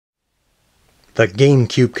The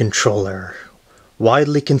Gamecube controller,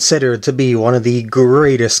 widely considered to be one of the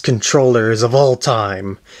greatest controllers of all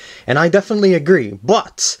time. And I definitely agree,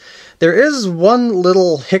 but there is one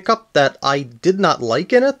little hiccup that I did not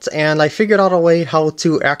like in it, and I figured out a way how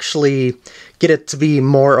to actually get it to be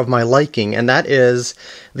more of my liking, and that is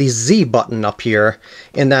the Z button up here,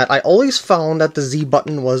 in that I always found that the Z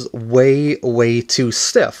button was way too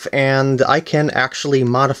stiff, and I can actually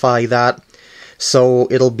modify that so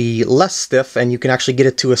it'll be less stiff, and you can actually get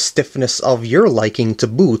it to a stiffness of your liking to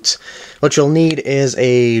boot. What you'll need is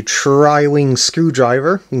a Triwing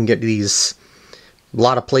screwdriver. You can get these a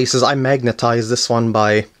lot of places. I magnetized this one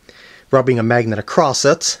by rubbing a magnet across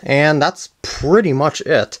it, and that's pretty much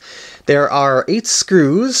it. There are 8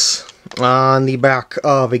 screws on the back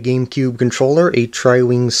of a Gamecube controller, a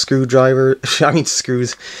Triwing screwdriver,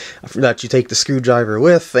 screws that you take the screwdriver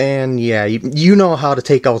with, and yeah, you know how to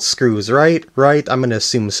take out screws, right? Right? I'm gonna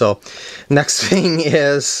assume so. Next thing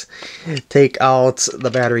is take out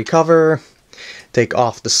the battery cover, take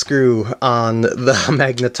off the screw on the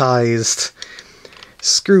magnetized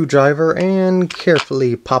screwdriver, and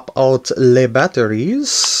carefully pop out the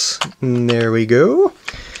batteries. There we go.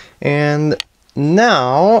 And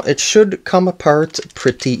now it should come apart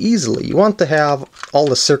pretty easily. You want to have all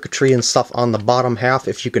the circuitry and stuff on the bottom half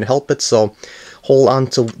if you can help it, so hold on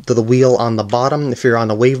to the wheel on the bottom if you're on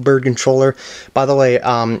a Wavebird controller. By the way,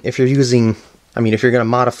 if you're using, if you're going to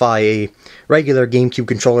modify a regular Gamecube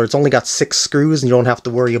controller, it's only got 6 screws and you don't have to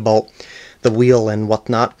worry about the wheel and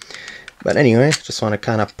whatnot. But anyway, just want to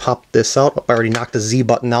kind of pop this out. I already knocked the Z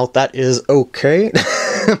button out. That is okay.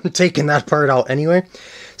 I'm taking that part out anyway.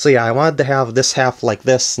 So yeah, I wanted to have this half like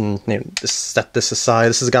this, and just set this aside.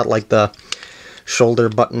 This has got like the shoulder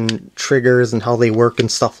button triggers and how they work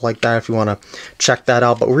and stuff like that if you want to check that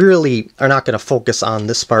out. But we really are not going to focus on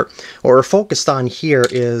this part. What we're focused on here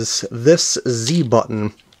is this Z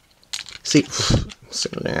button. See,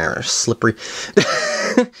 slippery.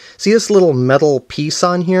 See this little metal piece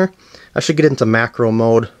on here? I should get into macro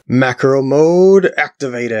mode. Macro mode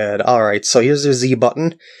activated. Alright, so here's your Z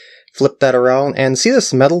button. Flip that around, and see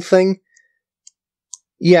this metal thing?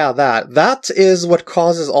 Yeah, that is what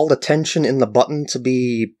causes all the tension in the button to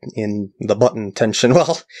be in the button tension.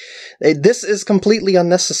 Well, this is completely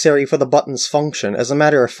unnecessary for the button's function. As a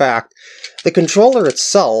matter of fact, the controller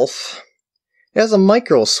itself has a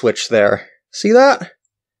micro switch there. See that?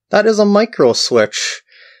 That is a micro switch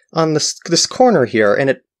on this corner here, and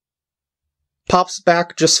it pops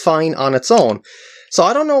back just fine on its own. So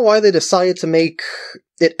I don't know why they decided to make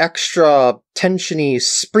it extra tensiony,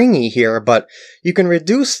 springy here, but you can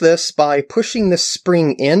reduce this by pushing this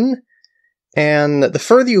spring in, and the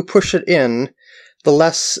further you push it in, the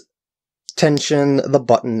less tension the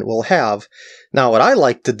button will have. Now what I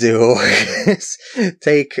like to do is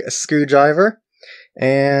take a screwdriver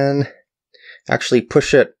and actually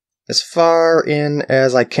push it as far in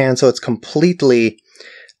as I can so it's completely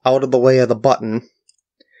out of the way of the button.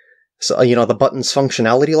 So, the button's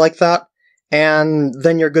functionality like that. And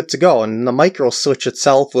then you're good to go, and the micro switch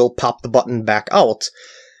itself will pop the button back out.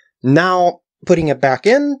 Now, putting it back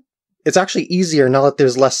in, it's actually easier now that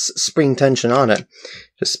there's less spring tension on it.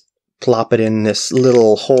 Just plop it in this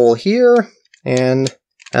little hole here, and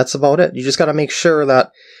that's about it. You just gotta make sure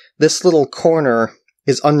that this little corner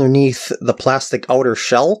is underneath the plastic outer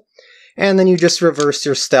shell, and then you just reverse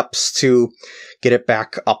your steps to get it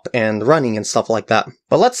back up and running and stuff like that.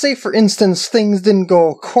 But let's say, for instance, things didn't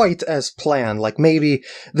go quite as planned. Like maybe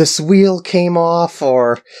this wheel came off,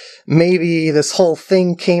 or maybe this whole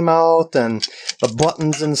thing came out and the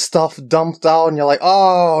buttons and stuff dumped out, and you're like,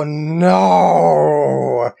 oh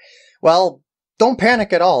no! Well, don't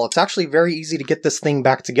panic at all. It's actually very easy to get this thing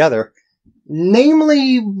back together.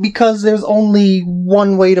 Namely, because there's only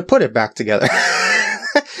one way to put it back together.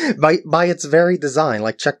 by its very design.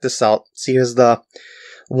 Like, check this out. See, here's the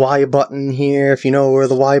Y button here. If you know where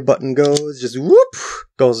the Y button goes, just whoop,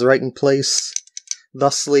 goes right in place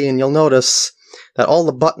thusly, and you'll notice that all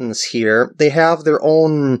the buttons here, they have their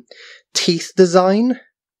own teeth design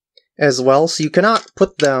as well, so you cannot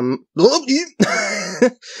put them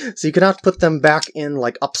back in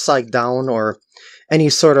like upside down or any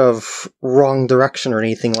sort of wrong direction or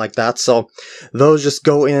anything like that. So those just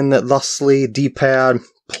go in thusly. D-pad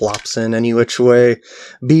plops in any which way.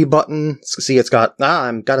 B button, see, it's got,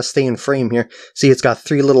 I've got to stay in frame here. See, it's got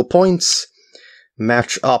 3 little points.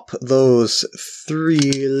 Match up those 3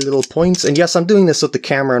 little points. And yes, I'm doing this with the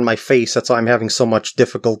camera in my face. That's why I'm having so much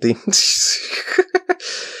difficulty.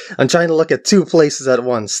 I'm trying to look at 2 places at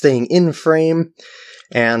once, staying in frame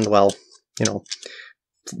and, well,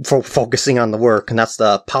 focusing on the work. And that's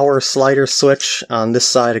the power slider switch. On this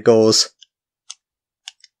side it goes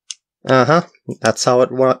Uh-huh. That's how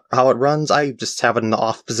it runs. I just have it in the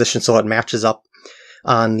off position so it matches up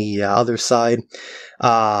on the other side.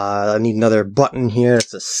 I need another button here.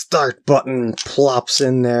 It's a start button. Plops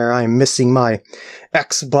in there. I'm missing my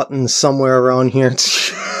X button somewhere around here.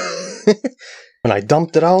 When I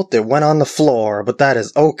dumped it out, it went on the floor, but that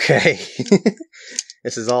is okay.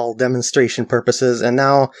 This is all demonstration purposes. And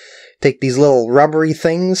now, take these little rubbery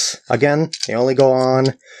things. Again, they only go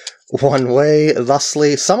on one way,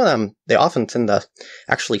 thusly. Some of them, they often tend to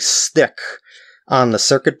actually stick on the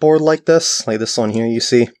circuit board like this. Like this one here, you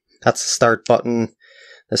see? That's the start button.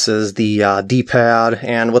 This is the D-pad,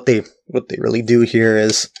 and what they really do here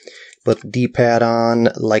is put the D-pad on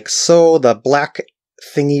like so. The black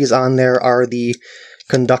thingies on there are the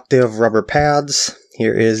conductive rubber pads.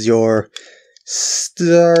 Here is your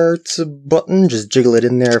start button. Just jiggle it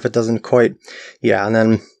in there if it doesn't quite. Yeah, and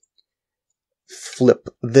then flip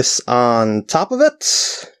this on top of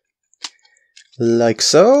it. Like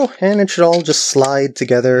so. And it should all just slide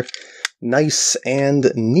together nice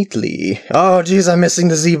and neatly. Oh, geez, I'm missing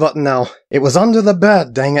the Z button now. It was under the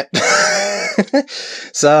bed, dang it.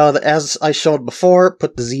 So, as I showed before,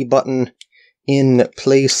 put the Z button in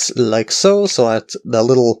place like so. So that the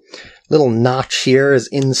little notch here is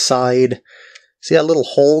inside. See that little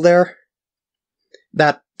hole there?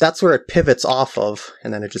 That's where it pivots off of,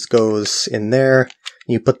 and then it just goes in there.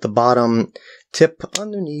 You put the bottom tip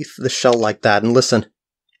underneath the shell like that, and listen.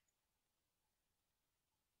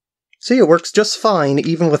 See, it works just fine,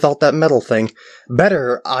 even without that metal thing.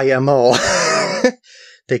 Better IMO.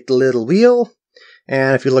 Take the little wheel,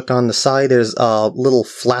 and if you look on the side, there's a little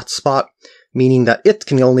flat spot, meaning that it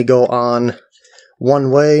can only go on one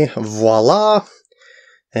way. Voila!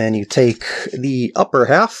 And you take the upper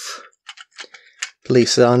half,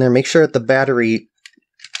 place it on there, make sure that the battery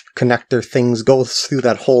connector things goes through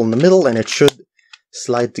that hole in the middle, and it should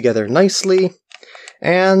slide together nicely.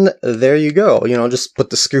 And there you go. You know, just put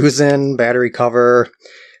the screws in, battery cover,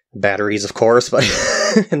 batteries of course, but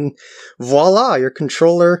and voila, your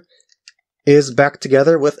controller is back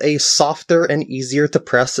together with a softer and easier to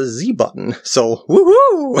press Z button. So,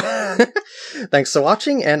 woohoo! Thanks for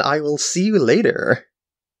watching, and I will see you later.